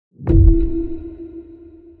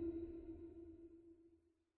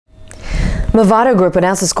Movado Group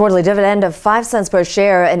announced its quarterly dividend of 5 cents per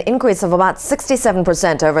share, an increase of about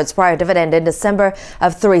 67% over its prior dividend in December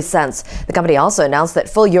of 3 cents. The company also announced that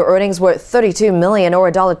full-year earnings were $32 million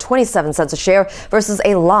or $1.27 a share versus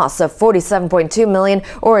a loss of $47.2 million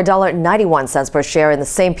or $1.91 per share in the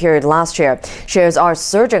same period last year. Shares are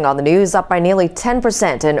surging on the news, up by nearly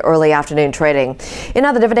 10% in early afternoon trading. In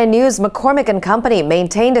other dividend news, McCormick Company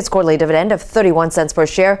maintained its quarterly dividend of 31 cents per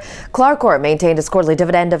share. Clarcor maintained its quarterly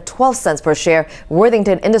dividend of 12 cents per share.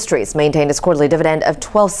 Worthington Industries maintained its quarterly dividend of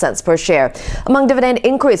 12 cents per share. Among dividend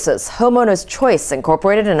increases, Homeowners Choice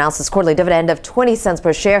Incorporated announced its quarterly dividend of 20 cents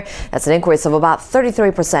per share. That's an increase of about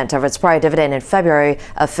 33% over its prior dividend in February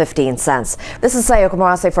of 15 cents. This is Sayoko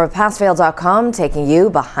Morase for PassFail.com, taking you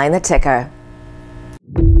behind the ticker.